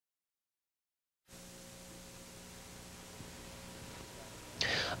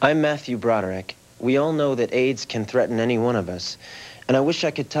I'm Matthew Broderick. We all know that AIDS can threaten any one of us, and I wish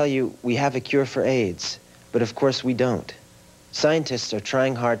I could tell you we have a cure for AIDS, but of course we don't. Scientists are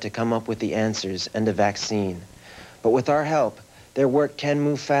trying hard to come up with the answers and a vaccine, but with our help, their work can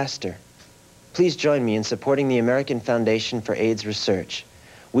move faster. Please join me in supporting the American Foundation for AIDS Research.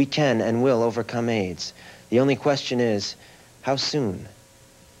 We can and will overcome AIDS. The only question is, how soon?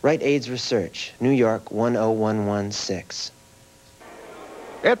 Write AIDS Research, New York 10116.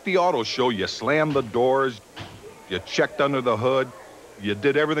 At the auto show, you slammed the doors, you checked under the hood, you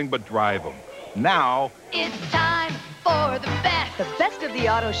did everything but drive them. Now, it's time for the best. The best of the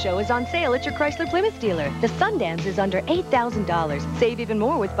auto show is on sale at your Chrysler Plymouth dealer. The Sundance is under $8,000. Save even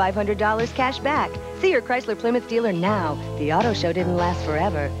more with $500 cash back. See your Chrysler Plymouth dealer now. The auto show didn't last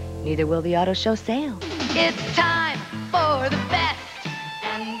forever. Neither will the auto show sale. It's time for the best.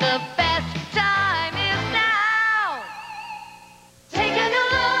 And the best time is now. Take a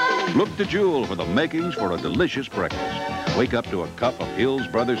look. Look to Jewel for the makings for a delicious breakfast. Wake up to a cup of Hills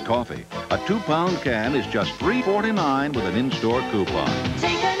Brothers coffee. A 2-pound can is just $3.49 with an in-store coupon.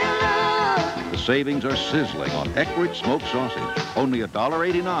 Take a look. The savings are sizzling on Eckrich smoked sausage, only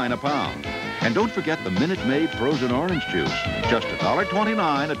 $1.89 a pound. And don't forget the Minute Maid frozen orange juice, just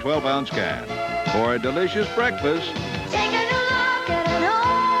 $1.29 a 12-ounce can. For a delicious breakfast. Take a look at an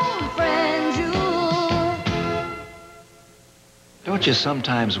old friend Jewel. Don't you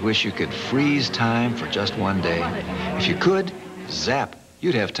sometimes wish you could freeze time for just one day? If you could, zap.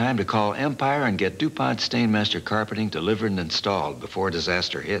 You'd have time to call Empire and get DuPont Stainmaster carpeting delivered and installed before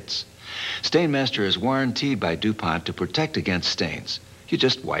disaster hits. Stainmaster is warranted by DuPont to protect against stains. You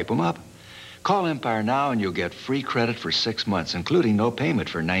just wipe them up. Call Empire now and you'll get free credit for 6 months, including no payment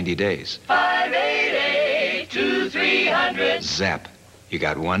for 90 days. 588-2300. Zap. You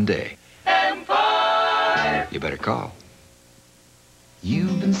got one day. Empire. You better call.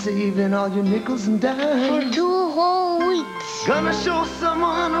 You've been saving all your nickels and dimes for 2 whole weeks. Gonna show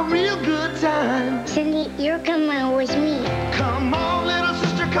someone a real good time. Cindy, you're coming with me. Come on, little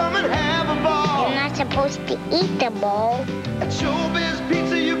sister, come and have a ball. You're not supposed to eat the ball. At Showbiz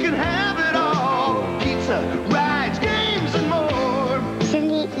Pizza, you can have it all. Pizza, rides, games, and more.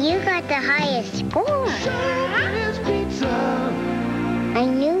 Cindy, you got the highest score. Showbiz Pizza. I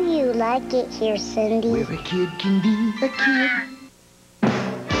knew you liked it here, Cindy. Where a kid can be a kid.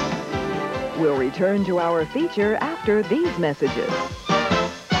 We'll return to our feature after these messages.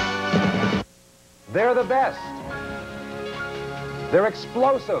 They're the best. They're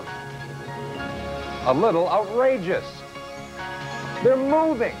explosive. A little outrageous. They're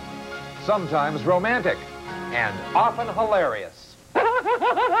moving, sometimes romantic, and often hilarious.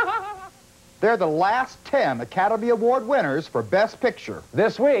 They're the last 10 Academy Award winners for Best Picture.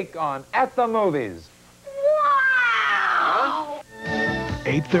 This week on At the Movies. Wow!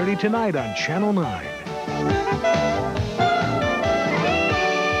 8:30 tonight on Channel 9.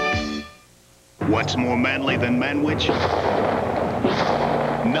 What's more manly than Manwich?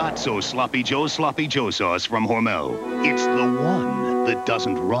 Not so Sloppy-Joe Sloppy-Joe sauce from Hormel. It's the one that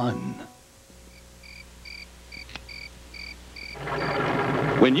doesn't run.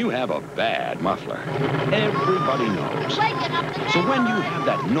 When you have a bad muffler, everybody knows. So when you have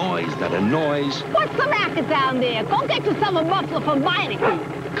that noise that annoys... What's the matter down there? Go get yourself a muffler from Meineke.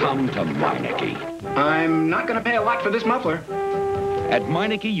 Come to Meineke. I'm not going to pay a lot for this muffler. At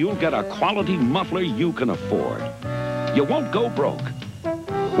Meineke, you'll get a quality muffler you can afford. You won't go broke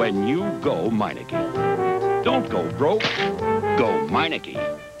when you go Meineke. Don't go broke. Go Meineke.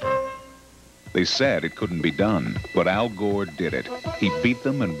 They said it couldn't be done, but Al Gore did it. He beat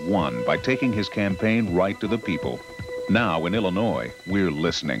them and won by taking his campaign right to the people. Now in Illinois, we're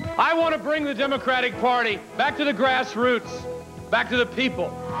listening. I want to bring the Democratic Party back to the grassroots, back to the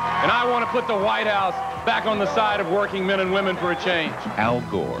people. And I want to put the White House back on the side of working men and women for a change. Al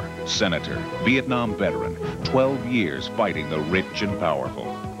Gore, Senator, Vietnam veteran, 12 years fighting the rich and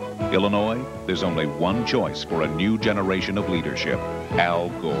powerful. Illinois, there's only one choice for a new generation of leadership. Al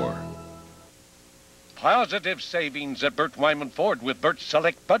Gore. Positive savings at Bert Weinman Ford with Bert's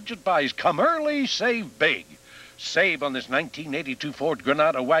Select Budget Buys. Come early, save big. Save on this 1982 Ford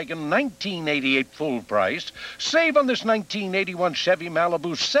Granada wagon, $19.88 full price. Save on this 1981 Chevy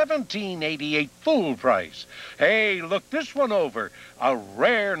Malibu, $17.88 full price. Hey, look this one over. A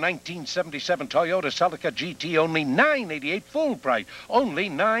rare 1977 Toyota Celica GT, only $9.88 full price. Only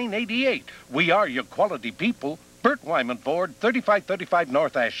 $9.88. We are your quality people. Bert Weinman Ford, 3535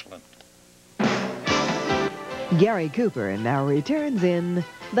 North Ashland. Gary Cooper now returns in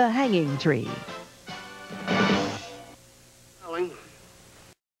The Hanging Tree.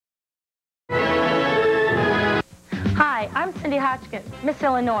 Hi, I'm I'm Cindy Hotchkiss, Miss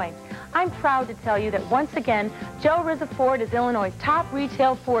Illinois. I'm proud to tell you that once again, Joe Rizza Ford is Illinois' top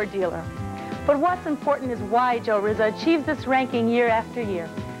retail Ford dealer. But what's important is why Joe Rizza achieves this ranking year after year.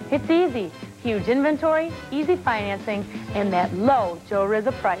 It's easy. Huge inventory, easy financing, and that low Joe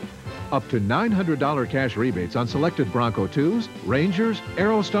Rizza price. Up to $900 cash rebates on selected Bronco 2s, Rangers,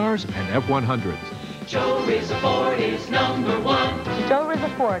 Aerostars, and F-100s. Joe Rizza Ford is #1. Joe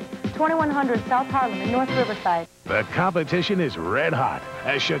Rizza Ford, 2100 South Harlem in North Riverside. The competition is red hot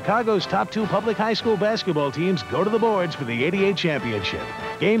as Chicago's top 2 public high school basketball teams go to the boards for the '88 championship.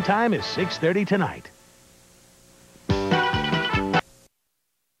 Game time is 6:30 tonight.